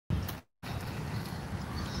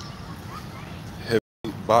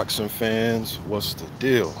Boxing fans, what's the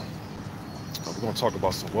deal? We're gonna talk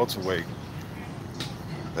about some welterweight.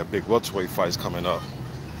 That big welterweight fight's coming up.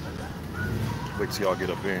 Wait till y'all get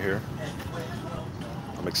up in here.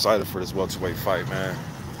 I'm excited for this welterweight fight, man.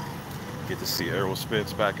 Get to see Errol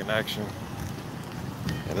Spence back in action,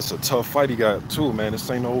 and it's a tough fight he got too, man. This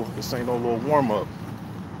ain't no little warm up.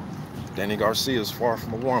 Danny Garcia is far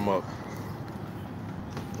from a warm up.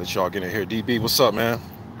 Let y'all get in here. DB, what's up, man?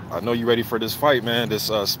 I know you ready for this fight, man.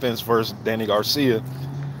 This Spence versus Danny Garcia.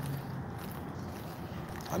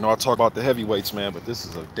 I know I talk about the heavyweights, man, but this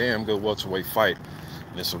is a damn good welterweight fight.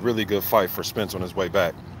 And it's a really good fight for Spence on his way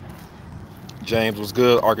back. James was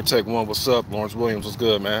good. Architect One, what's up? Lawrence Williams was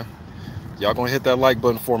good, man. Y'all gonna hit that like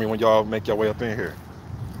button for me when y'all make your way up in here.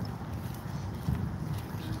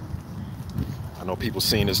 I know people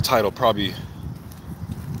seeing this title probably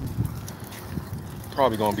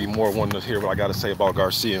gonna be more wanting to hear what I gotta say about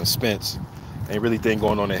Garcia and Spence. Ain't really thing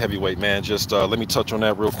going on in heavyweight, man. Just let me touch on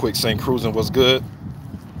that real quick. St. Cruising was good.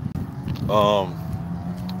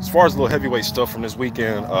 As far as the little heavyweight stuff from this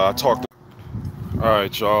weekend, I talked. All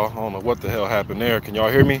right, y'all. I don't know what the hell happened there. Can y'all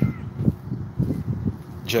hear me?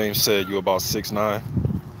 James said you about 6'9".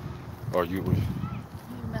 Or you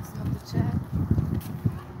messing up the chat.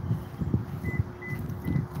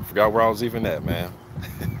 Forgot where I was even at, man.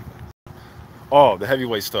 Oh, the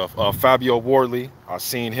heavyweight stuff. Fabio Wardley, I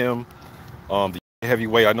seen him. The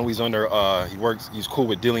heavyweight, I know he's under. He's cool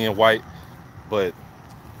with Dillian White, but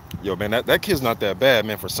yo, man, that kid's not that bad,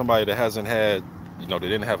 man. For somebody that hasn't had, they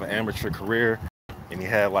didn't have an amateur career, and he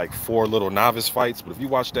had like 4 little novice fights. But if you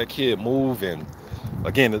watch that kid move, and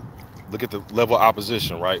again, look at the level of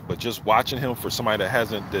opposition, right? But just watching him for somebody that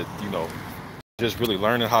hasn't, just really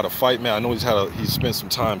learning how to fight, man. I know he's spent some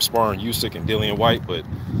time sparring Usyk and Dillian White, but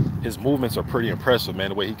his movements are pretty impressive, man.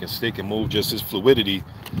 The way he can stick and move, just his fluidity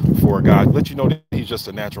for a guy, let you know that he's just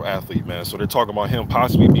a natural athlete, man. So they're talking about him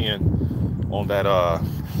possibly being on that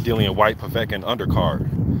Dillian White Povetkin undercard.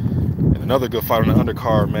 And another good fight on the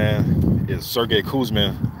undercard, man, is Sergey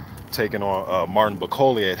Kuzmin taking on Martin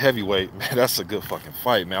Bakole at heavyweight. Man, that's a good fucking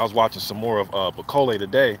fight, man. I was watching some more of Bakole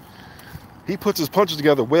today. He puts his punches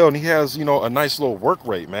together well, and he has, a nice little work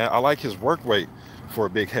rate, man. I like his work rate for a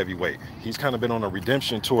big heavyweight. He's kind of been on a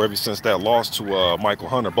redemption tour ever since that loss to Michael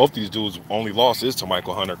Hunter. Both these dudes' only loss is to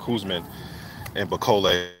Michael Hunter, Kuzmin, and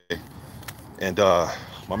Bakole. And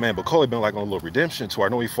my man Bakole been like on a little redemption tour. I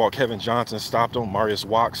know he fought Kevin Johnson, stopped him. Marius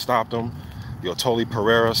Wack stopped him. Toli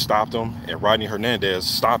Pereira stopped him. And Rodney Hernandez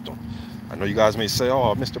stopped him. I know you guys may say,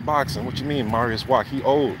 oh, Mr. Boxing, what you mean Marius Wack? He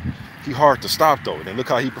hard to stop, though. And then look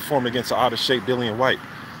how he performed against the out-of-shape Dillian White.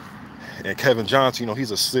 And Kevin Johnson,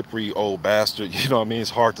 he's a slippery old bastard. You know what I mean?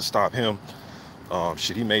 It's hard to stop him.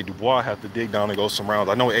 Shit, he made Dubois have to dig down and go some rounds.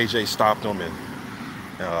 I know AJ stopped him, and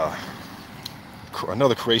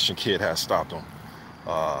another Croatian kid has stopped him.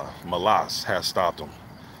 Malas has stopped him.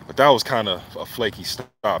 But that was kind of a flaky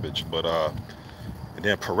stoppage. But and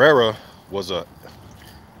then Pereira was a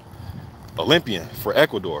Olympian for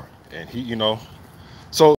Ecuador. And he,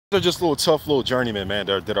 so they're just tough little journeymen, man,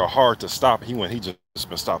 that are hard to stop. He just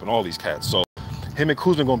been stopping all these cats. So him and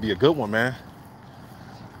Kuzma gonna be a good one, man.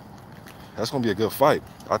 That's gonna be a good fight.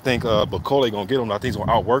 I think Bakole gonna get him. I think he's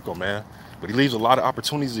gonna outwork him, man. But he leaves a lot of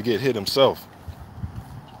opportunities to get hit himself.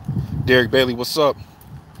 Derek Bailey, what's up?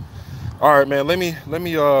 All right, man. Let me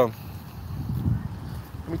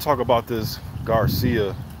talk about this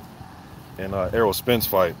Garcia and Errol Spence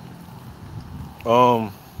fight.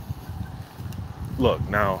 Look,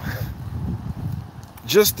 now,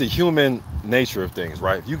 just the human nature of things,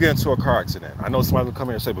 right? If you get into a car accident, I know somebody will come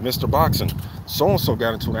here and say, but Mr. Boxing, so-and-so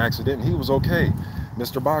got into an accident and he was okay.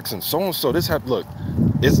 Mr. Boxing, so-and-so, look,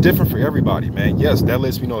 it's different for everybody, man. Yes, that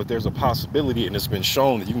lets me know that there's a possibility, and it's been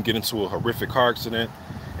shown that you can get into a horrific car accident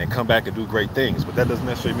and come back and do great things, but that doesn't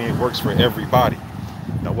necessarily mean it works for everybody.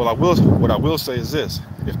 Now, what I will say is this: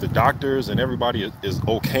 if the doctors and everybody is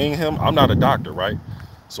okaying him, I'm not a doctor, right?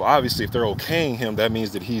 So obviously, if they're okaying him, that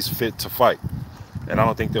means that he's fit to fight. And I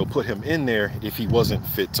don't think they'll put him in there if he wasn't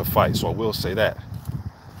fit to fight. So I will say that.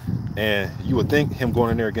 And you would think him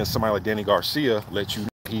going in there against somebody like Danny Garcia let you know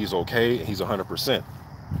he's okay and he's 100%.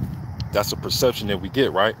 That's a perception that we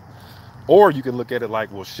get, right? Or you can look at it like,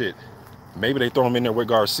 well, shit, maybe they throw him in there with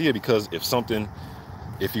Garcia because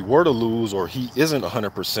if he were to lose or he isn't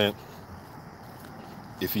 100%,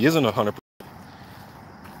 if he isn't 100%,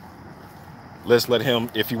 let's let him,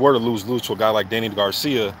 if he were to lose to a guy like Danny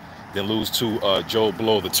Garcia, then lose to Joe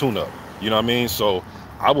Blow the tune-up. You know what I mean? So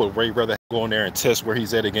I would way rather go in there and test where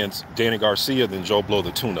he's at against Danny Garcia than Joe Blow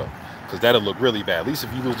the tune-up, because that'll look really bad. At least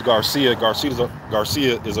if you lose to Garcia,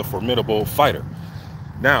 Garcia is a formidable fighter.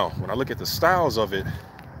 Now, when I look at the styles of it,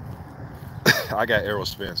 I got Errol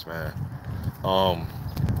Spence, man.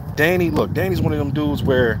 Danny, look, Danny's one of them dudes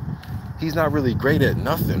where he's not really great at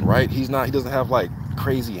nothing, right? He doesn't have like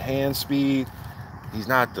crazy hand speed. He's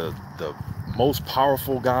not the most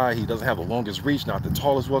powerful guy. He doesn't have the longest reach, not the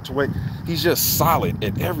tallest welterweight. He's just solid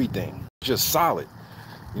at everything. Just solid.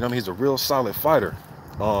 You know what I mean? He's a real solid fighter.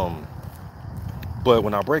 But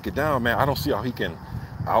when I break it down, man, I don't see how he can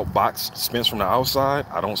outbox Spence from the outside.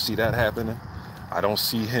 I don't see that happening. I don't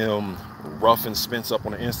see him roughing Spence up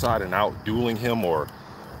on the inside and out dueling him or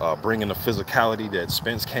bringing the physicality that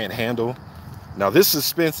Spence can't handle. Now, this is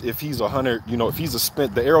Spence if he's 100, you know, if he's a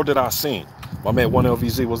Spence, the Errol that I've seen. My man,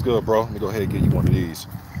 1LVZ, what's good, bro? Let me go ahead and get you one of these.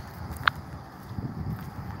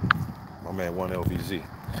 My man, 1LVZ.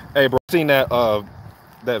 Hey, bro, I seen that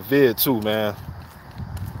vid too, man.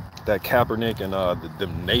 That Kaepernick and the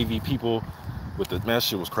Navy people with the, man,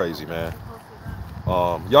 shit was crazy, man.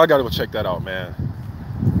 Y'all gotta go check that out, man.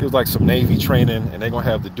 It was like some Navy training, and they gonna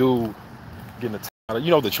have the dude getting the,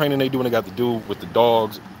 you know, the training they do when they got the dude with the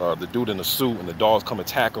dogs, the dude in the suit, and the dogs come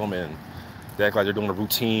attack them, and they act like they're doing a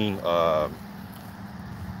routine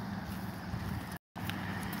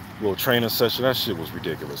little training session. That shit was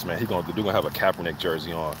ridiculous, man. The dude gonna have a Kaepernick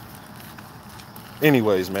jersey on.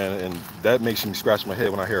 Anyways, man, and that makes me scratch my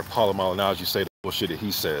head when I hear Paulo Malignaggi say the bullshit that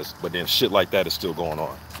he says, but then shit like that is still going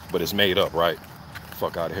on. But it's made up, right?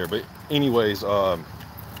 Fuck out of here. But anyways, yeah,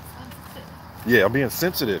 I'm being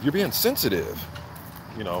sensitive. You're being sensitive.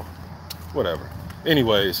 You know, whatever.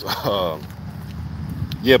 Anyways,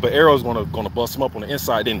 yeah, but Errol's gonna bust him up on the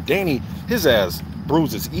inside. Then Danny, his ass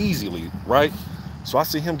bruises easily, right? So I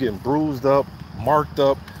see him getting bruised up, marked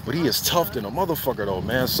up, but he is tough than a motherfucker though,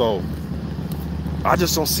 man. So I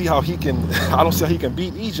just don't see how he can, I don't see how he can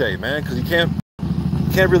beat EJ, man, because he can't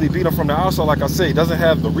really beat him from the outside. Like I say, he doesn't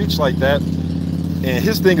have the reach like that. And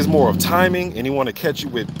his thing is more of timing, and he want to catch you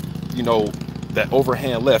with, you know, that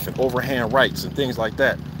overhand left and overhand rights and things like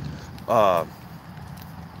that. I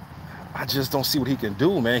just don't see what he can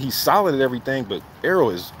do, man. He's solid at everything, but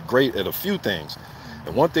Errol is great at a few things.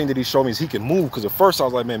 And one thing that he showed me is he can move, because at first I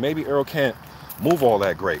was like, man, maybe Errol can't move all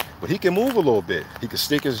that great, but he can move a little bit. He can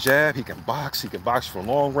stick his jab, he can box from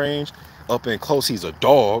long range, up and close. He's a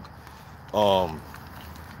dog.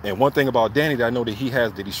 And one thing about Danny that I know that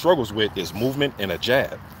he struggles with is movement and a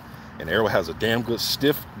jab. And Errol has a damn good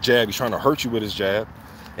stiff jab. He's trying to hurt you with his jab,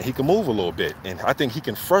 and he can move a little bit. And I think he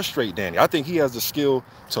can frustrate Danny. I think he has the skill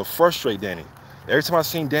to frustrate Danny. Every time I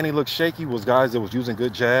seen Danny look shaky was guys that was using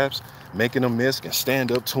good jabs, making him miss and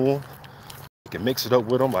stand up to him. Can mix it up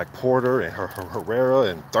with them like Porter and Herrera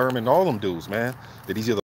and Thurman, all them dudes, man, that he's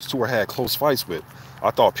either two or had close fights with. I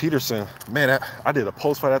thought Peterson, man, I did a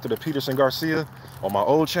post fight after the Peterson Garcia on my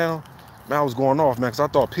old channel. Man, I was going off, man, because I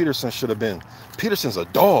thought Peterson should have been, Peterson's a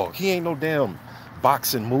dog. He ain't no damn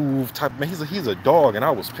boxing move type, man, he's a dog, and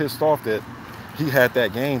I was pissed off that he had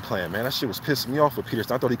that game plan, man. That shit was pissing me off with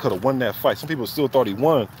Peterson. I thought he could have won that fight. Some people still thought he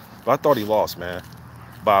won, but I thought he lost, man,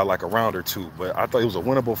 by like a round or two. But I thought it was a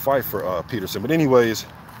winnable fight for Peterson. But anyways,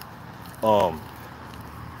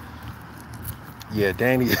 yeah,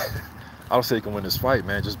 Danny, I don't say he can win this fight,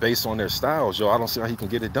 man, just based on their styles, yo. I don't see how he can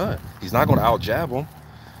get it done. He's not going to out jab him.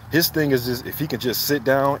 His thing is just if he can just sit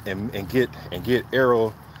down and get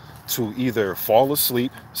Errol to either fall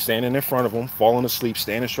asleep standing in front of him, falling asleep,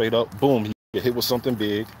 standing straight up, boom, he get hit with something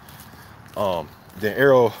big. Then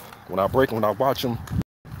Errol, when I watch him,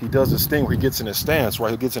 he does this thing where he gets in his stance,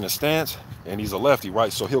 right? He gets in his stance, and he's a lefty,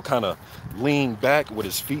 right? So he'll kind of lean back with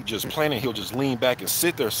his feet just planted. He'll just lean back and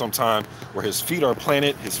sit there sometime where his feet are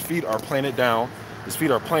planted. His feet are planted down. His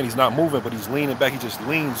feet are planted. He's not moving, but he's leaning back. He just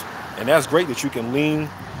leans, and that's great that you can lean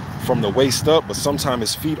from the waist up, but sometimes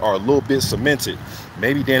his feet are a little bit cemented.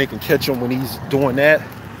 Maybe Danny can catch him when he's doing that.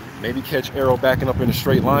 Maybe catch Errol backing up in a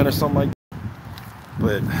straight line or something like that.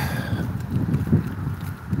 But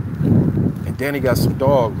Danny got some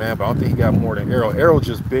dog, man, but I don't think he got more than Errol. Errol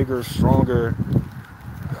just bigger, stronger,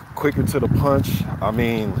 quicker to the punch. I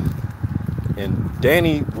mean, and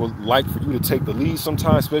Danny would like for you to take the lead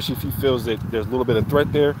sometimes, especially if he feels that there's a little bit of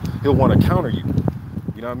threat there. He'll want to counter you.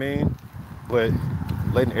 You know what I mean? But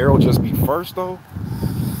letting Errol just be first, though,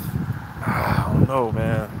 I don't know,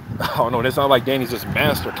 man. I don't know. It's not like Danny's just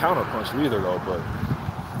master counter punch either, though. But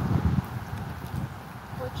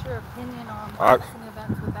what's your opinion on boxing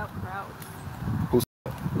events without crowds? Who's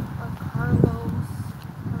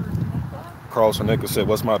Carlos Hernica said,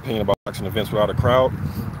 what's my opinion about boxing events without a crowd?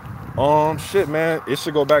 Shit, man, it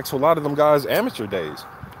should go back to a lot of them guys' amateur days,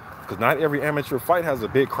 because not every amateur fight has a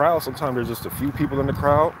big crowd. Sometimes there's just a few people in the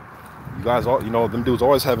crowd. You guys, all, you know, them dudes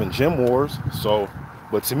always having gym wars. So,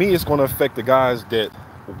 but to me, it's going to affect the guys that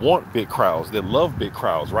want big crowds, that love big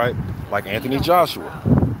crowds, right? like Anthony Joshua.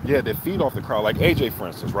 Yeah, they feed off the crowd, like AJ, for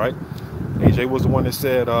instance, right? AJ was the one that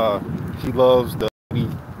said he loves the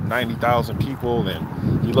 90,000 people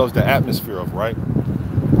and he loves the atmosphere of, right?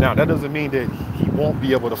 Now, that doesn't mean that he won't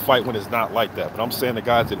be able to fight when it's not like that. But I'm saying the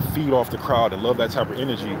guys that feed off the crowd and love that type of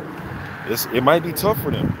energy, it might be tough for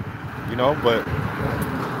them, you know? But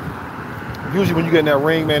usually when you get in that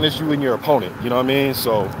ring, man, it's you and your opponent, you know what I mean?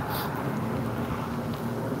 So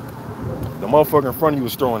the motherfucker in front of you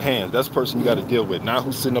is throwing hands. That's the person you got to deal with, not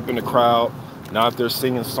who's sitting up in the crowd, not if they're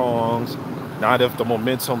singing songs, not if the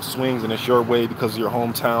momentum swings and it's your way because of your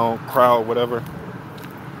hometown crowd, whatever.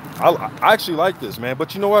 I actually like this, man.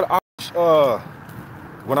 But you know what?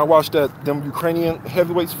 When I watched them Ukrainian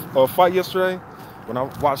heavyweights fight yesterday, when I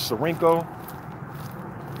watched Sorenko,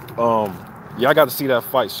 yeah, I got to see that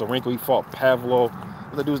fight. Sorenko, he fought Pavlo.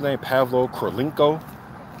 What's that dude's name? Pavlo Krolenko.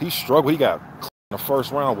 He struggled. He got in the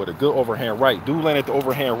first round with a good overhand right. Dude landed the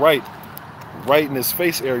overhand right in his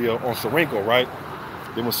face area on Sorenko, right?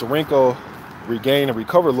 Then when Sorenko regained and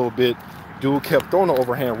recovered a little bit, dude kept throwing the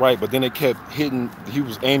overhand right, but then it kept hitting. He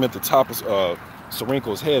was aiming at the top of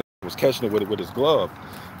Sorenko's head, was catching it with his glove.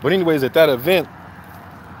 But anyways, at that event,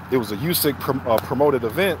 it was a USIC promoted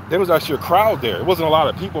event. There was actually a crowd there. It wasn't a lot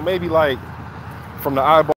of people, maybe like from the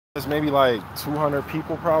eyeballs, maybe like 200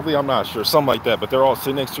 people probably. I'm not sure, something like that. But they're all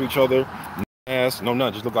sitting next to each other. No,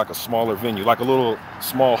 none. Just looked like a smaller venue, like a little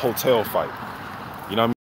small hotel fight. You know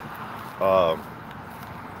what I mean?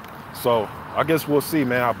 So I guess we'll see,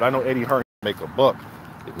 man. But I know Eddie Hearn make a buck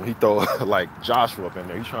when he throw like Joshua up in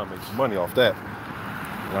there. He's trying to make some money off that.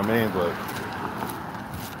 You know what I mean? But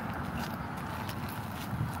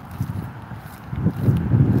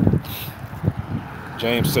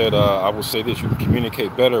James said, I will say this, you can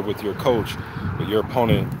communicate better with your coach, but your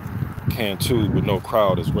opponent can too with no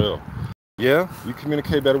crowd as well. Yeah, you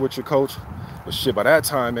communicate better with your coach, but shit, by that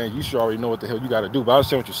time, man, you should already know what the hell you got to do. But I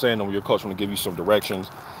understand what you're saying, when your coach want to give you some directions,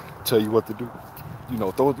 tell you what to do.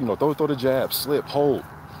 Throw the jab, slip, hold.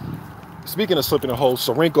 Speaking of slipping and hold,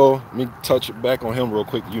 Sorenko, let me touch back on him real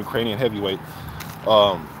quick, the Ukrainian heavyweight.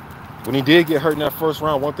 When he did get hurt in that first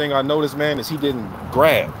round, one thing I noticed, man, is he didn't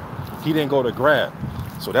grab. He didn't go to grab.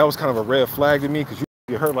 So that was kind of a red flag to me, because you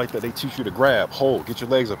get hurt like that, they teach you to grab, hold, get your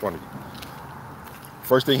legs up under you.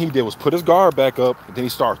 First thing he did was put his guard back up, and then he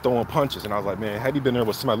started throwing punches. And I was like, man, had he been there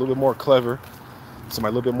with somebody a little bit more clever,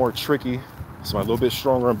 somebody a little bit more tricky, somebody a little bit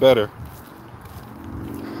stronger and better,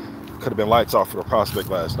 could have been lights off for the prospect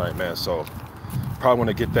last night, man. So probably want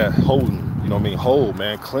to get that holding, you know what I mean, hold,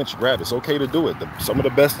 man, clinch, grab. It's okay to do it. Some of the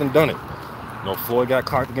best have done it. You know, Floyd got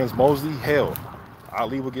clocked against Mosley. Hell,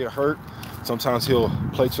 Ali will get hurt. Sometimes he'll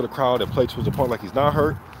play to the crowd and play to his opponent like he's not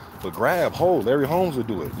hurt. But grab, hold. Larry Holmes would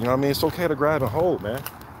do it. You know what I mean? It's okay to grab and hold, man.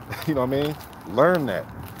 You know what I mean? Learn that.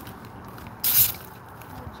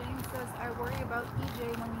 James says, I worry about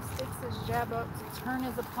EJ when he sticks his jab up to turn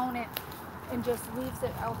his opponent and just leaves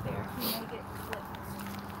it out there. He may get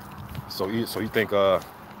clipped. So you think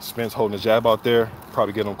Spence holding the jab out there,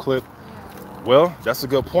 probably get him clipped? Yeah. Well, that's a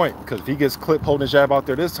good point, because if he gets clipped holding the jab out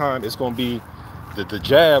there this time, it's going to be the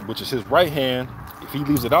jab, which is his right hand. If he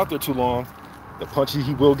leaves it out there too long, the punch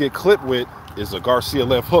he will get clipped with is a Garcia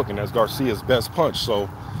left hook, and that's Garcia's best punch. So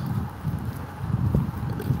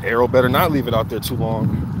Errol better not leave it out there too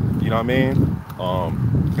long. You know what I mean?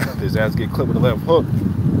 His ass get clipped with the left hook,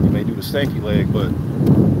 he may do the stanky leg. But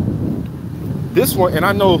this one, and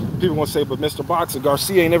I know people gonna say, but Mr. Boxer,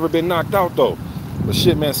 Garcia ain't never been knocked out though. But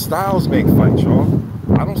shit, man, styles make fights, y'all.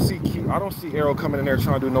 I don't see Errol coming in there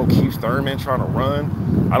trying to do no Keith Thurman, trying to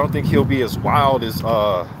run. I don't think he'll be as wild as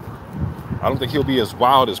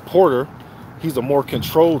Porter. He's a more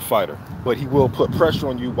controlled fighter, but he will put pressure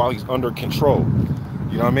on you while he's under control.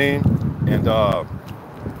 You know what I mean? And I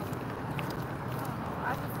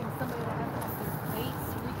just think somebody that has their face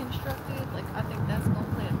reconstructed, like, I think that's gonna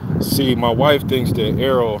play a see, my wife thinks that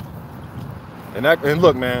Errol, and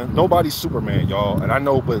look, man, nobody's Superman, y'all. And I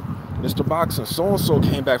know, but Mr. Boxing, so-and-so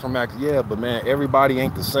came back from acting. Yeah, but man, everybody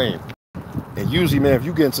ain't the same. And usually, man, if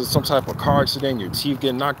you get into some type of car accident, your teeth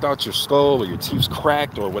get knocked out your skull, or your teeth's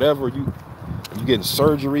cracked, or whatever, you getting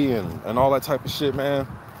surgery and all that type of shit, man,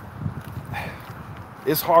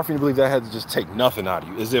 it's hard for me to believe that had to just take nothing out of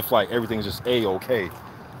you, as if like everything's just A-okay.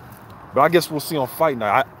 But I guess we'll see on fight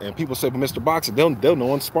night. And people say, but Mr. Boxing, they'll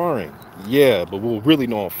know on sparring. Yeah, but we'll really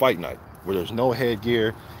know on fight night, where there's no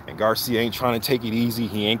headgear, and Garcia ain't trying to take it easy.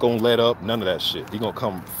 He ain't gonna let up, none of that shit. He gonna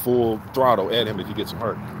come full throttle at him if he gets him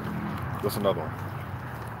hurt. What's another one?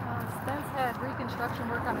 Spence had reconstruction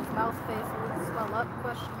work on his mouth, face, it would swell up,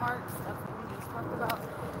 question marks. That's what we just talked about.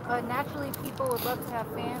 Naturally, people would love to have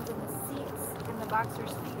fans in the seats in the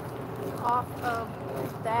boxer's feet. off of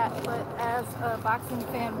that, but as a boxing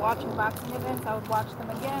fan watching boxing events, I would watch them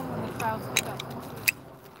again when the crowds pick up.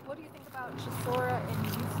 What do you think about Chisora and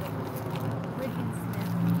Usyk?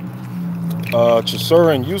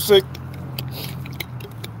 Chisora and Usyk,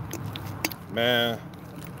 man,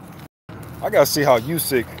 I gotta see how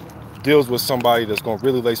Usyk deals with somebody that's gonna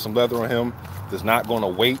really lay some leather on him, that's not gonna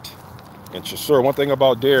wait. And Chisora, one thing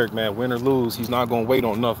about Derek, man, win or lose, he's not gonna wait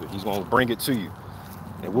on nothing. He's gonna bring it to you.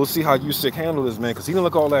 And we'll see how Usyk handles this, man, because he didn't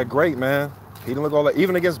look all that great, man. He didn't look all that,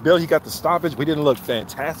 even against Bill, he got the stoppage, but he didn't look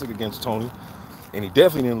fantastic against Tony. And he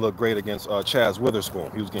definitely didn't look great against Chaz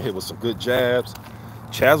Witherspoon. He was getting hit with some good jabs.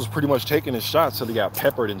 Chaz was pretty much taking his shots till he got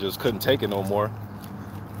peppered and just couldn't take it no more.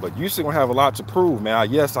 But Usyk gonna have a lot to prove,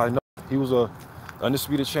 man. Yes, I know he was a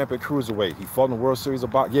undisputed champion cruiserweight. He fought in the World Series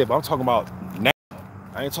of boxing. Yeah, but I'm talking about now.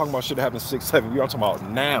 I ain't talking about shit that happened 6, 7 years. I'm talking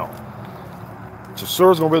about now.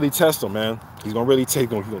 Chisora's gonna really test him, man. He's gonna really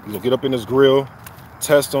take him. He's gonna get up in his grill,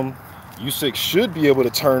 test him. Usyk should be able to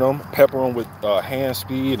turn him, pepper him with hand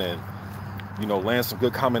speed, and land some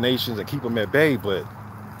good combinations and keep him at bay. But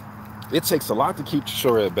it takes a lot to keep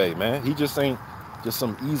Chisora at bay, man. He just ain't just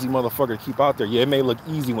some easy motherfucker to keep out there. Yeah, it may look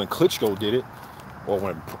easy when Klitschko did it, or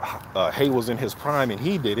when Hay was in his prime and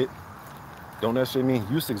he did it. Don't necessarily mean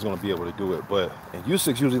Usyk's gonna be able to do it. And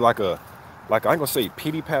Usyk's usually like I ain't gonna say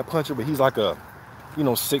pity pat puncher, but he's like a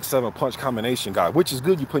 6, 7 punch combination guy, which is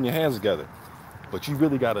good. You putting your hands together, but you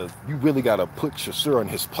really gotta put Chisora in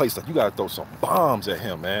his place. Like, you gotta throw some bombs at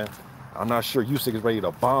him, man. I'm not sure Usyk is ready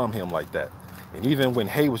to bomb him like that. And even when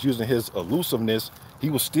Hay was using his elusiveness, he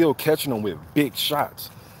was still catching him with big shots.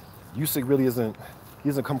 Usyk really isn't. He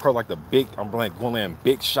doesn't come across like the big. I'm like going to land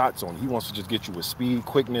big shots on you. He wants to just get you with speed,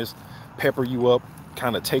 quickness, pepper you up,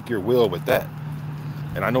 kind of take your will with that.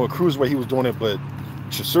 And I know at cruiserweight he was doing it, but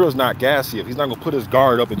Chisora's not Garcia. He's not gonna put his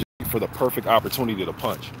guard up and just wait for the perfect opportunity to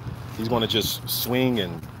punch. He's gonna just swing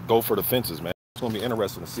and go for the fences, man. It's gonna be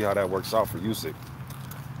interesting to see how that works out for Usyk.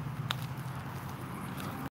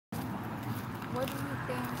 What do you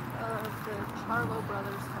think of the Charlo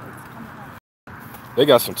brothers fights coming up? They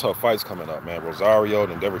got some tough fights coming up, man. Rosario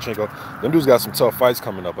and Derevchenko. Them dudes got some tough fights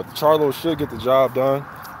coming up, but the Charlos should get the job done.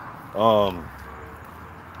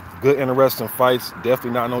 Good, interesting fights.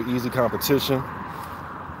 Definitely not no easy competition.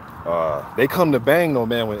 They come to bang though,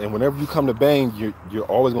 man. And whenever you come to bang, you're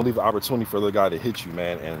always gonna leave an opportunity for the guy to hit you,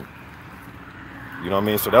 man. And you know what I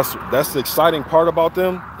mean. So that's the exciting part about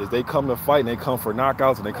them, is they come to fight and they come for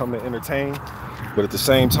knockouts and they come to entertain. But at the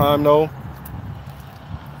same time, though,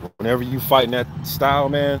 whenever you fight in that style,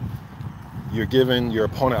 man, you're giving your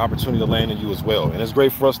opponent opportunity to land on you as well. And it's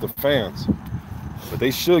great for us, the fans. But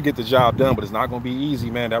they should get the job done, but it's not going to be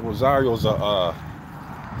easy, man. That Rosario's he's a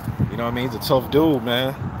tough dude,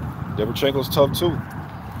 man. Derevchenko's tough too.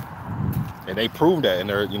 And they proved that in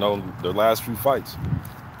their last few fights.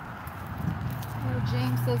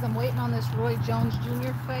 James says, I'm waiting on this Roy Jones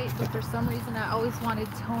Jr. fight, but for some reason I always wanted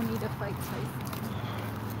Tony to fight Tyson.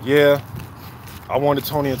 Yeah, I wanted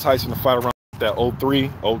Tony and Tyson to fight around that 03,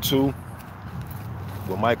 02,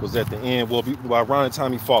 when Mike was at the end. Well, around the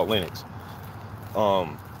time he fought Lennox.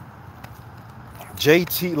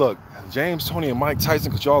 JT, look, James, Tony, and Mike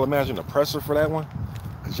Tyson, could y'all imagine the pressure for that one?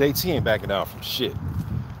 Because JT ain't backing down from shit.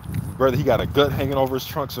 Whether he got a gut hanging over his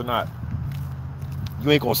trunks or not, you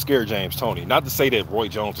ain't gonna scare James Tony. Not to say that Roy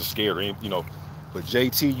Jones is scared, but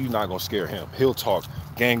JT, you not gonna scare him. He'll talk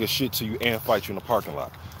gang of shit to you and fight you in the parking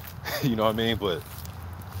lot. You know what I mean? But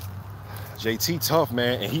JT tough,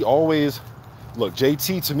 man. And he always, look,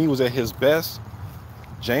 JT to me was at his best.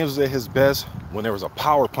 James was at his best when there was a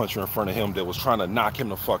power puncher in front of him that was trying to knock him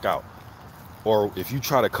the fuck out. Or if you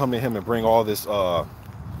try to come at him and bring all this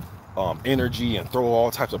energy and throw all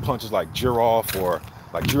types of punches like Jirov, or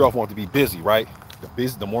like Jirov wanted to be busy, right?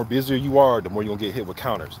 The more busier you are, the more you're gonna get hit with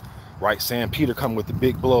counters, right? Sam Peter coming with the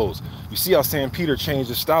big blows. You see how Sam Peter changed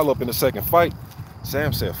his style up in the second fight?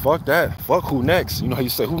 Sam said, fuck that. Fuck who next? You know how you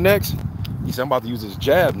say, who next? He said, I'm about to use his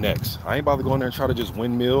jab next. I ain't about to go in there and try to just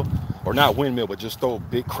windmill, or not windmill, but just throw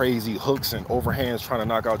big crazy hooks and overhands trying to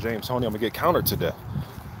knock out James Tony. I'm gonna get countered to death.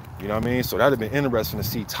 You know what I mean? So that'd have been interesting to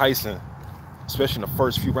see Tyson, especially in the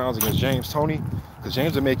first few rounds against James Tony, because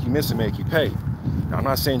James would make you miss and make you pay. Now, I'm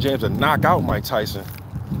not saying James would knock out Mike Tyson,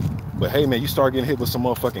 but hey, man, you start getting hit with some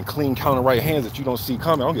motherfucking clean counter right hands that you don't see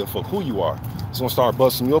coming. I don't give a fuck who you are. It's gonna start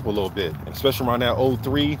busting you up a little bit, and especially around that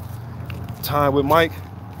 03 time with Mike.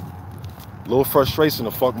 A little frustration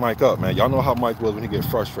to fuck Mike up, man. Y'all know how Mike was when he get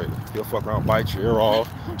frustrated. He'll fuck around, bite your ear off,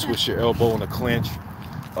 twist your elbow in a clinch.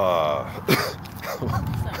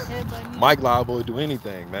 Mike liable to do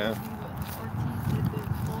anything, man.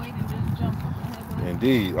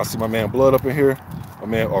 Indeed. I see my man Blood up in here. My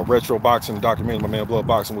man, retro boxing documentary. My man, Blood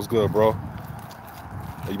Boxing was good, bro.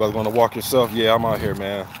 You about going to walk yourself? Yeah, I'm out here,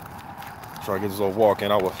 man. Try to get this little walk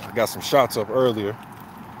in. I got some shots up earlier.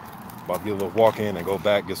 About to get a little walk in and go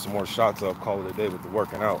back, get some more shots up, call it a day with the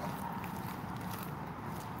working out.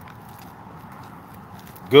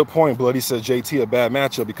 Good point, Blood. He said JT a bad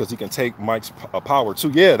matchup because he can take Mike's power too.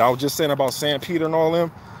 Yeah, and I was just saying about Sam Peter and all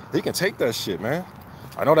them. He can take that shit, man.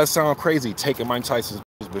 I know that sounds crazy, taking Mike Tyson's,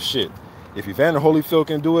 but shit. If Evander Holyfield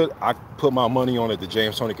can do it, I put my money on it that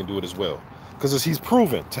James Toney can do it as well. Because he's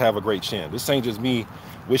proven to have a great chin. This ain't just me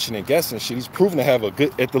wishing and guessing shit. He's proven to have a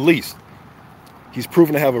good, at the least, he's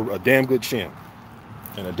proven to have a damn good chin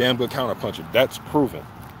and a damn good counterpuncher. That's proven.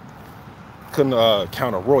 Couldn't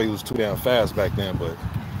counter Roy. He was too damn fast back then, but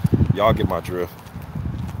y'all get my drift.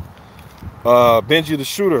 Benji the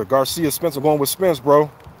Shooter, Garcia, Spence. I'm going with Spence, bro.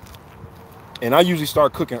 And I usually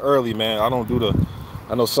start cooking early, man. I don't do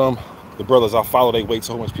I know the brothers, I follow, they wait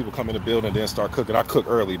till much people come in the building and then start cooking. I cook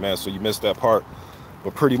early, man, so you missed that part.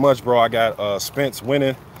 But pretty much, bro, I got Spence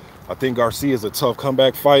winning. I think Garcia is a tough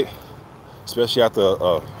comeback fight, especially after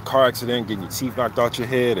a car accident, getting your teeth knocked out your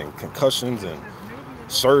head and concussions and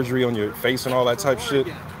surgery on your face and all that type shit.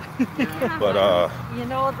 But I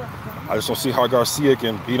just don't see how Garcia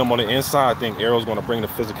can beat him on the inside. I think Errol's going to bring the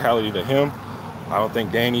physicality to him. I don't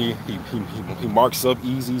think Danny, he marks up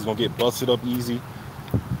easy. He's going to get busted up easy.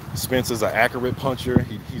 Spence is an accurate puncher.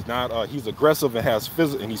 He's not, he's aggressive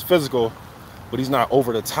and he's physical, but he's not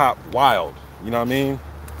over the top wild. You know what I mean?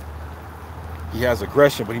 He has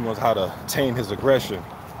aggression, but he knows how to tame his aggression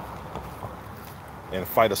and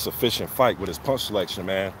fight a sufficient fight with his punch selection,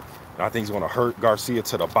 man. And I think he's going to hurt Garcia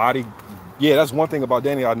to the body. Yeah, that's one thing about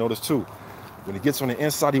Danny I noticed too. When he gets on the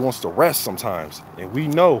inside, he wants to rest sometimes. And we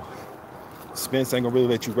know Spence ain't going to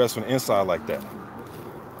really let you rest on the inside like that.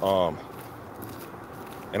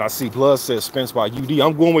 And I see Blood says Spence by UD.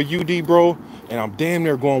 I'm going with UD, bro. And I'm damn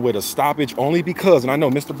near going with a stoppage only because, and I know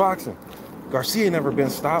Mr. Boxing, Garcia never been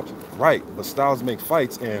stopped. Right, but styles make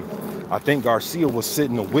fights. And I think Garcia will sit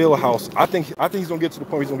in the wheelhouse. I think he's going to get to the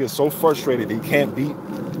point where he's going to get so frustrated that he can't beat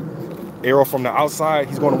Errol from the outside.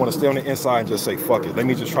 He's going to want to stay on the inside and just say, fuck it. Let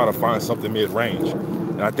me just try to find something mid-range.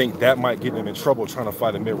 And I think that might get him in trouble trying to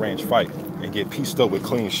fight a mid-range fight and get pieced up with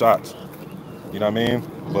clean shots. You know what I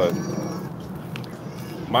mean? But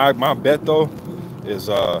my bet, though, is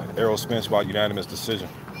Errol Spence by unanimous decision.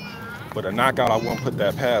 But a knockout, I won't put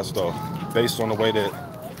that past, though, based on the way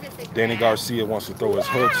that Danny Garcia wants to throw his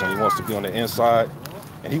hooks and he wants to be on the inside.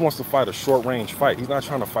 And he wants to fight a short-range fight. He's not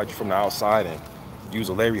trying to fight you from the outside and use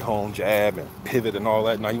a Larry Holmes jab and pivot and all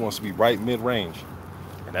that. Now he wants to be right mid-range.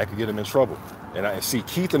 And that could get him in trouble. And I see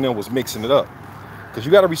Keith and them was mixing it up. Because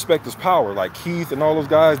you got to respect his power. Like Keith and all those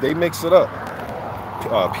guys, they mix it up.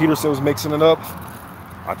 Peterson was mixing it up.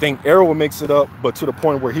 I think Errol will mix it up, but to the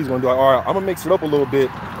point where he's going to be like, all right, I'm going to mix it up a little bit,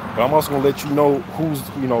 but I'm also going to let you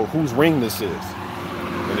know whose ring this is.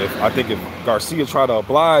 And I think if Garcia try to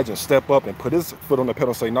oblige and step up and put his foot on the pedal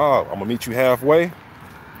and say, nah, I'm going to meet you halfway,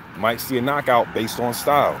 might see a knockout based on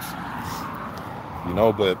styles. You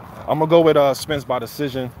know, but I'm going to go with Spence by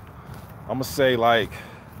decision. I'm going to say, like,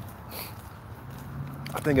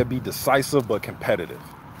 I think it'd be decisive but competitive.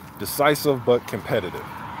 Decisive but competitive.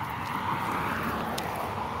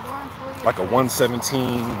 Like a 117,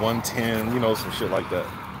 110, you know, some shit like that.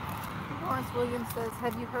 Lawrence Williams says,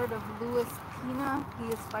 have you heard of Louis Pina? He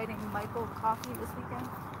is fighting Michael Coffey this weekend.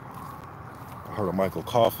 I heard of Michael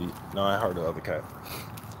Coffey. No, I heard of the other cat.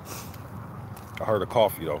 I heard of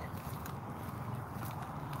Coffey, though.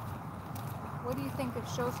 What do you think of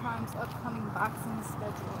Showtime's upcoming boxing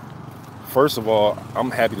schedule? First of all,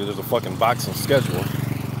 I'm happy that there's a fucking boxing schedule.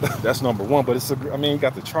 That's number one. But I mean, you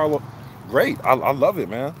got the Charlo. Great. I love it,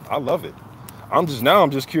 man. I love it. I'm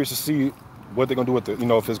just curious to see what they're gonna do with the,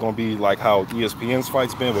 if it's gonna be like how ESPN's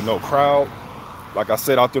fights been with no crowd. Like I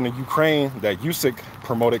said, out there in the Ukraine, that Usyk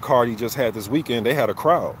promoted card he just had this weekend, they had a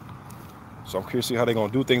crowd. So I'm curious to see how they're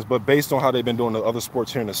gonna do things. But based on how they've been doing the other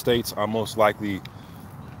sports here in the States, I most likely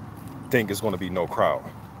think it's gonna be no crowd.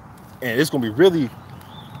 And it's gonna be really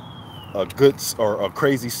a good or a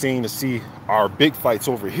crazy scene to see our big fights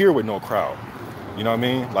over here with no crowd. You know what I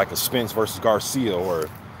mean? Like a Spence versus Garcia or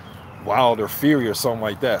Wilder Fury or something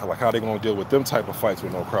like that. Like how they gonna deal with them type of fights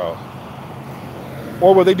with no crowd.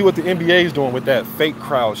 Or what they do what the NBA is doing with that fake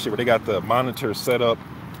crowd shit, where they got the monitors set up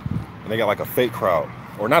and they got like a fake crowd.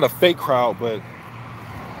 Or not a fake crowd, but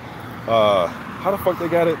how the fuck they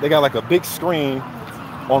got it? They got like a big screen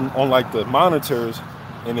on like the monitors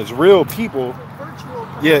and it's real people.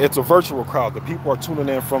 Yeah, it's a virtual crowd. The people are tuning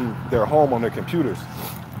in from their home on their computers.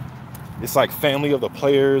 It's like family of the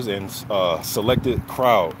players and selected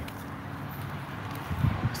crowd.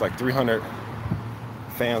 It's like 300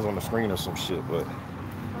 fans on the screen or some shit, but.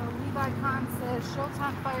 Levi Khan says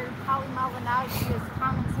Showtime fired Paulie Malignaggi as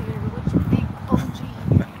commentator. What you think, OG?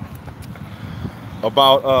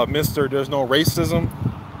 About Mr. There's No Racism.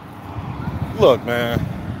 Look, man.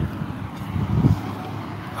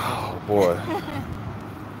 Oh boy.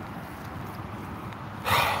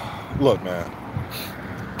 Look, man.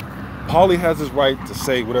 Paulie has his right to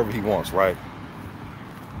say whatever he wants, right?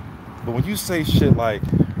 But when you say shit like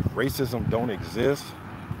racism don't exist,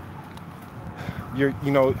 you're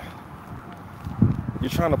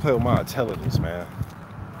trying to play with my intelligence, man.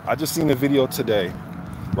 I just seen a video today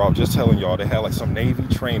where I was just telling y'all they had like some Navy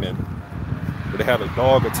training where they had a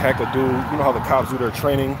dog attack a dude. You know how the cops do their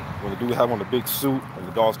training when the dude have on the big suit and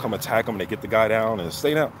the dogs come attack him and they get the guy down and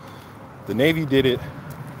stay down. The Navy did it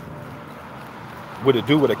with a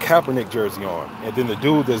dude with a Kaepernick jersey on, and then the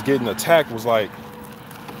dude that's getting attacked was like,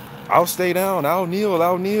 "I'll stay down, I'll kneel,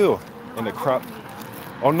 I'll kneel," and the crowd.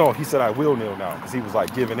 Oh no, he said I will kneel now because he was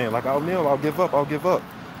like giving in, like I'll kneel, I'll give up, I'll give up.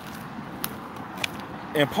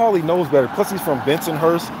 And Paulie knows better. Plus he's from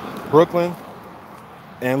Bensonhurst, Brooklyn.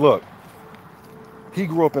 And look, he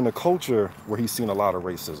grew up in a culture where he's seen a lot of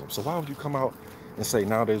racism. So why would you come out and say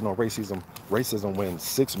now there's no racism when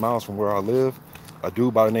 6 miles from where I live, a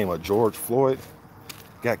dude by the name of George Floyd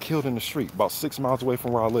got killed in the street about 6 miles away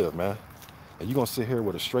from where I live, man. And you gonna sit here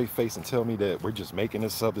with a straight face and tell me that we're just making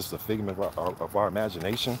this up, this is a figment of our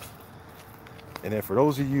imagination? And then for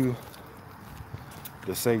those of you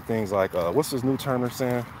that say things like, what's this new term they're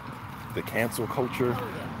saying? The cancel culture.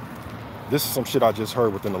 This is some shit I just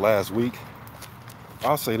heard within the last week.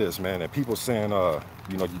 I'll say this, man, that people saying,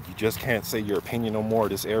 you just can't say your opinion no more,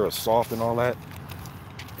 this era is soft and all that.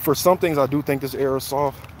 For some things, I do think this era is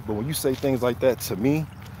soft, but when you say things like that to me,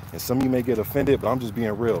 and some of you may get offended, but I'm just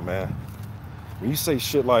being real, man. When you say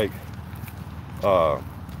shit like,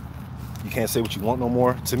 you can't say what you want no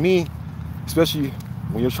more, to me, especially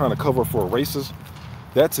when you're trying to cover for a racist,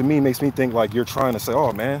 that to me makes me think like you're trying to say,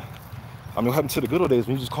 oh man, I mean, what happened to the good old days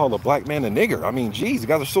when you just call a black man a nigger? I mean, geez, you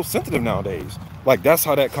guys are so sensitive nowadays. Like, that's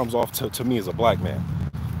how that comes off to me as a black man.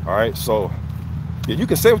 All right, so yeah, you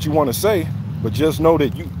can say what you want to say, but just know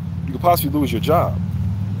that you could possibly lose your job.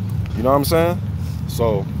 You know what I'm saying?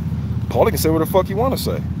 So Paulie can say what the fuck you want to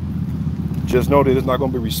say. Just know that it's not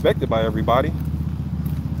going to be respected by everybody.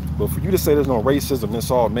 But for you to say there's no racism,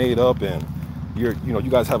 it's all made up, and you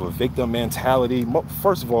guys have a victim mentality.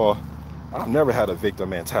 First of all, I've never had a victim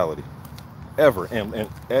mentality, ever, and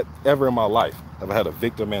ever in my life, ever had a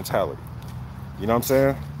victim mentality. You know what I'm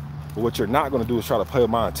saying? But what you're not going to do is try to play with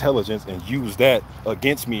my intelligence and use that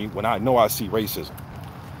against me when I know I see racism. You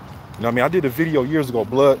know what I mean? I did a video years ago,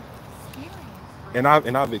 Blood. And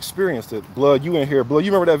I've experienced it. Blood, you in here. Blood,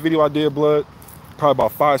 you remember that video I did, Blood? Probably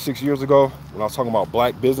about 5-6 years ago when I was talking about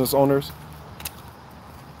black business owners.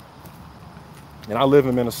 And I live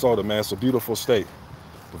in Minnesota, man. It's a beautiful state.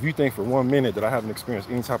 If you think for 1 minute that I haven't experienced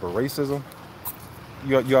any type of racism,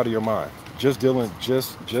 you're out of your mind. Just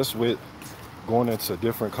with going into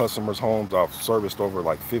different customers' homes. I've serviced over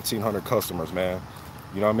like 1,500 customers, man.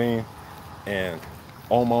 You know what I mean? And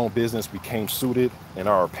own my own business, became suited in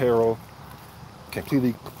our apparel.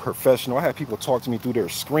 Completely professional. I had people talk to me through their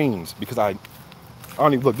screens because I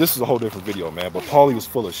don't even, look, this is a whole different video, man, but Paulie was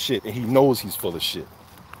full of shit, and he knows he's full of shit.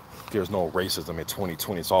 There's no racism in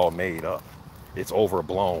 2020. It's all made up. It's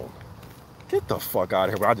overblown. Get the fuck out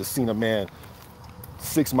of here. I just seen a man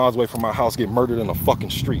 6 miles away from my house get murdered in a fucking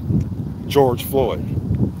street. George Floyd.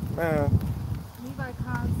 Man. Levi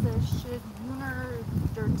Khan says, should Yunus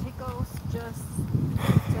Dorticos just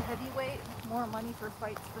to heavyweight? More money for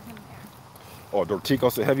fights for him there. Oh,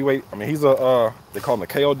 Dorticos at heavyweight. I mean, he's a, they call him a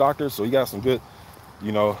KO doctor, so he got some good,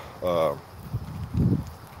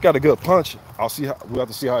 got a good punch. We'll have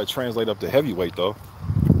to see how it translates up to heavyweight, though.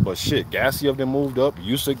 But shit, Garcia then moved up,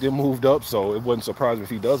 Usyk then moved up, so it wouldn't surprise me if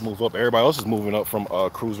he does move up. Everybody else is moving up from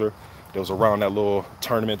cruiser. That was around that little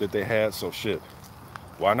tournament that they had, so shit.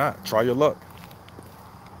 Why not? Try your luck.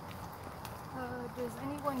 Does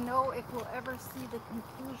anyone know if we'll ever see the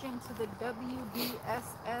conclusion to the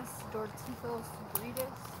WBSS Dorticos Breedis? I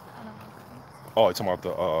don't know. Oh, you're talking about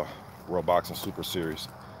the World Boxing Super Series.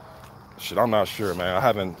 Shit, I'm not sure, man. I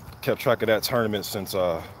haven't kept track of that tournament since,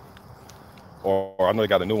 or I know they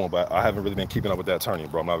got a new one, but I haven't really been keeping up with that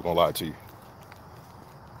tournament, bro. I'm not gonna lie to you.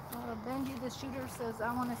 Benji the Shooter says,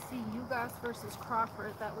 I want to see you guys versus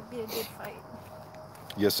Crawford. That would be a good fight.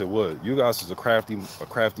 Yes, it would. You guys is a crafty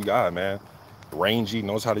guy, man. Rangy,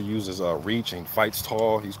 knows how to use his reach, and fights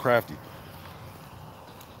tall. He's crafty.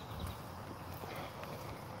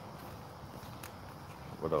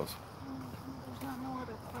 What else? There's not no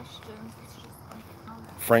other questions. It's just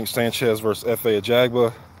Frank Sanchez versus F.A.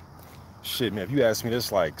 Ajagba. Shit, man, if you asked me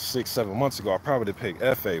this like 6-7 months ago, I probably would pick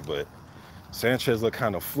F.A., but Sanchez looked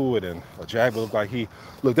kind of fluid, and Ajagba looked like he...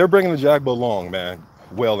 Look, they're bringing Ajagba along, man,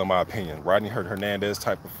 well, in my opinion. Rodney Hernandez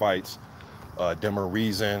type of fights, Demar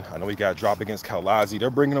Reason. I know he got dropped against Kalazi. They're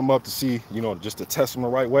bringing him up to see, you know, just to test him the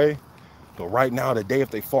right way. But right now, today,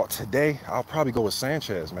 if they fought today, I'll probably go with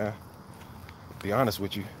Sanchez, man. Be honest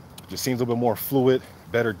with you. Just seems a little bit more fluid,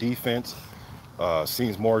 better defense.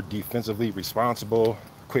 Seems more defensively responsible,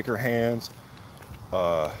 quicker hands.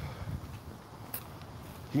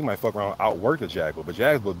 He might fuck around outwork the Jagba, but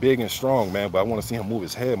Jagba big and strong, man. But I want to see him move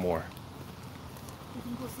his head more. You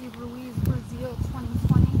think we'll see Ruiz Brazil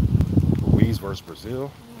 2020? Ruiz versus Brazil?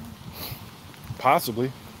 Yeah.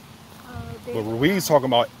 Possibly. But Ruiz talking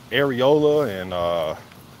about Areola and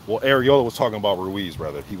well, Areola was talking about Ruiz,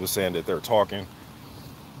 rather. He was saying that they're talking.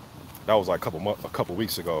 That was like a couple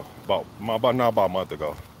weeks ago, about a month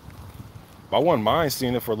ago. But I wouldn't mind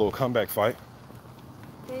seeing it for a little comeback fight.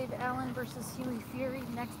 Dave Allen versus Huey Fury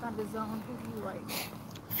next on the zone. Who do you like?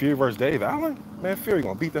 Fury versus Dave Allen? Man, Fury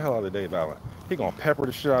gonna beat the hell out of Dave Allen. He gonna pepper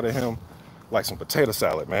the shit out of him like some potato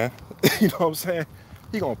salad, man. You know what I'm saying?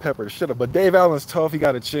 He gonna pepper the shit up. But Dave Allen's tough. He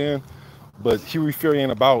got a chin. But Huey Fury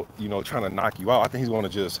ain't about, you know, trying to knock you out. I think he's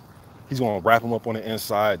gonna wrap him up on the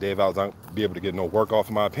inside. Dave Allen's not be able to get no work off,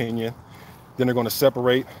 in my opinion. Then they're gonna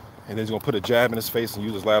separate, and then he's gonna put a jab in his face and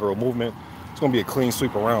use his lateral movement. It's gonna be a clean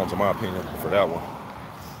sweep of rounds, in my opinion, for that one.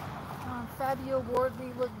 Fabio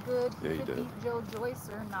Wardley looked good. Yeah, he could did. Beat Joe Joyce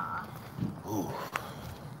or nah? Ooh.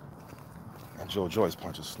 And Joe Joyce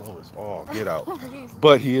punches slow as all get out.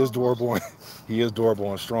 But he is durable. He is durable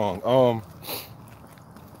and strong.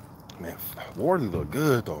 Man, Wardley looked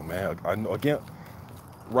good though, man. I know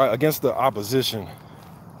against the opposition.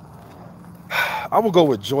 I will go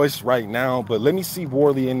with Joyce right now, but let me see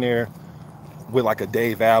Wardley in there with like a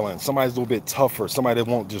Dave Allen. Somebody's a little bit tougher. Somebody that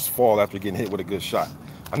won't just fall after getting hit with a good shot.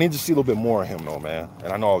 I need to see a little bit more of him though, man.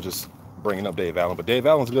 And I know I was just bringing up Dave Allen, but Dave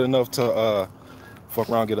Allen's good enough to fuck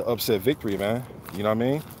around and get an upset victory, man. You know what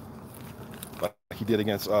I mean? Like he did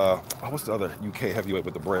against what's the other UK heavyweight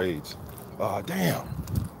with the braids? Damn.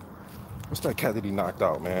 What's that cat that he knocked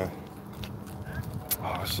out, man?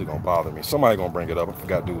 Oh, that shit gonna bother me. Somebody gonna bring it up. I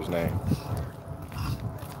forgot dude's name.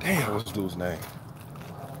 Damn, what's dude's name?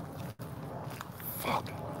 Fuck.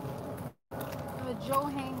 Joe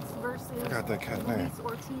Hanks versus Got that cat name. Luis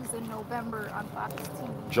Ortiz in November on Fox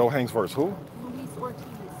TV. Joe Hanks versus who? Luis Ortiz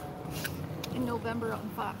in November on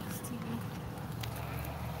Fox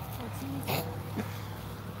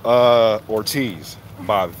TV. Ortiz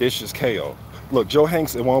by vicious KO. Look, Joe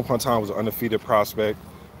Hanks at one point in time was an undefeated prospect,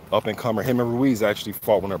 up and comer. Him and Ruiz actually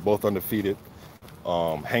fought when they're both undefeated.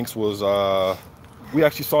 Hanks was we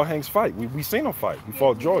actually saw Hanks fight. We seen him fight. He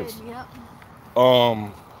fought Joyce. Did, yep.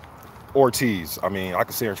 Ortiz, I mean, I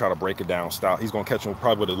could sit here and try to break it down. Style. He's gonna catch him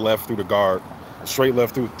probably with a left through the guard, a straight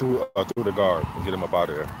left through the guard, and get him up out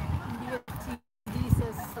of there. BFTD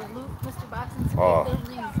says salute Mr. Boxing to the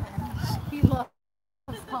reason. He loves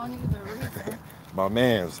calling you the reason. My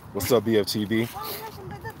man's, what's up, BFTB?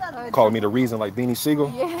 Calling me the reason like Beanie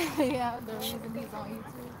Siegel? Yeah, the reason he's on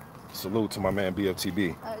YouTube. Salute to my man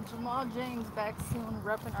BFTB. Jamal James back soon,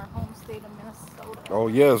 repping our home state of Minnesota. Oh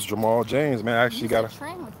yes, Jamal James, man. I actually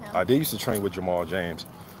train with him. I did used to train with Jamal James,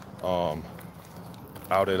 out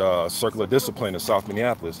at Circle of Discipline in South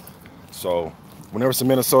Minneapolis. So whenever it's a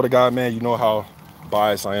Minnesota guy, man, you know how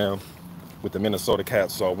biased I am with the Minnesota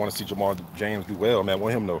Cats. So I want to see Jamal James do well, man. I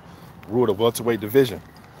want him to rule the welterweight division.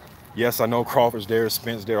 Yes, I know Crawford's there,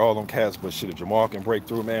 Spence there, all them cats, but shit, if Jamal can break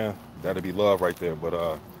through, man, that'd be love right there.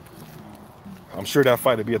 But I'm sure that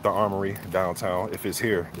fight will be at the Armory downtown. If it's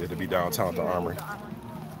here, it'll be downtown at the Armory.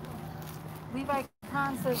 Levi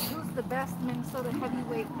Khan says, who's the best Minnesota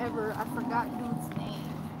heavyweight ever? I forgot dude's name.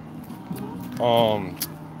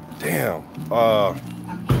 Damn.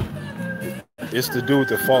 It's the dude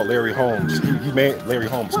that fought Larry Holmes. He made Larry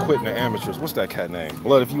Holmes quit in the amateurs. What's that cat name?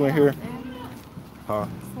 Blood, if you in here? Huh?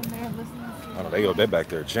 I don't know, they back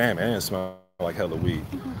there jamming. It didn't smell like hella weed.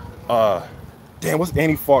 Damn, what's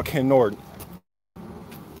Andy fought Ken Norton?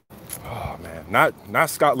 Oh man, not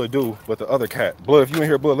Scott Ledoux, but the other cat. Blood, if you in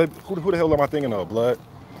here, Blood, who the hell am I thinking of, Blood?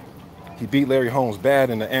 He beat Larry Holmes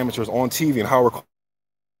bad in the amateurs on TV, and Howard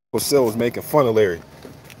Cosell was making fun of Larry.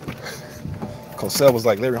 Cosell was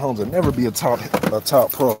like, Larry Holmes will never be a top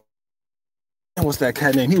pro. And what's that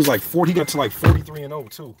cat name? He was like 40, he got to like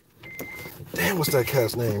 43-0 too. Damn, what's that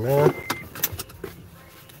cat's name, man?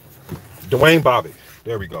 Dwayne Bobby.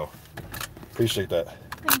 There we go. Appreciate that.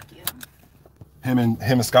 Thank you. Him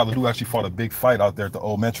and Scott Ledoux actually fought a big fight out there at the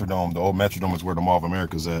old Metrodome. The old Metrodome is where the Mall of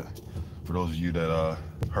America's at. For those of you that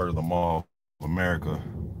heard of the Mall of America,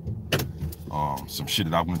 some shit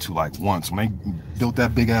that I went to like once when they built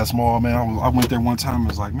that big ass mall, man. I went there one time and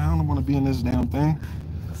was like, man, I don't want to be in this damn thing.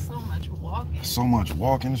 So much walking. So much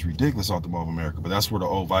walking. It's ridiculous out the Mall of America. But that's where the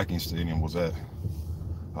old Vikings Stadium was at,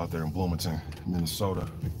 out there in Bloomington, Minnesota.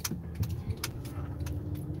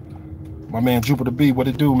 My man Jupiter B, what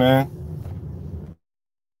it do, man?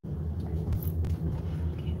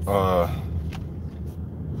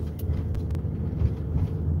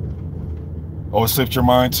 Oh, it slipped your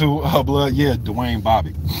mind too, blood? Yeah, Dwayne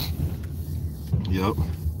Bobby. Yep.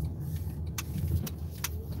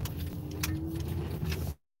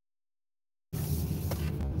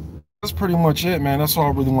 That's pretty much it, man. That's all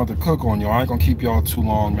I really want to cook on y'all. I ain't gonna keep y'all too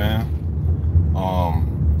long, man.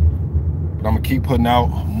 But I'm gonna keep putting out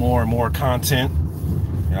more and more content.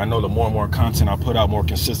 And I know the more and more content I put out, more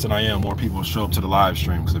consistent I am, more people will show up to the live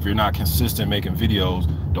stream. Because if you're not consistent making videos,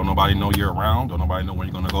 don't nobody know you're around. Don't nobody know when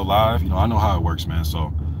you're gonna go live. You know, I know how it works, man. So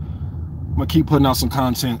I'm gonna keep putting out some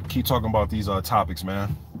content, keep talking about these topics,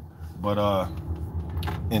 man. But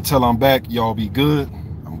until I'm back, y'all be good.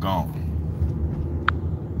 I'm gone.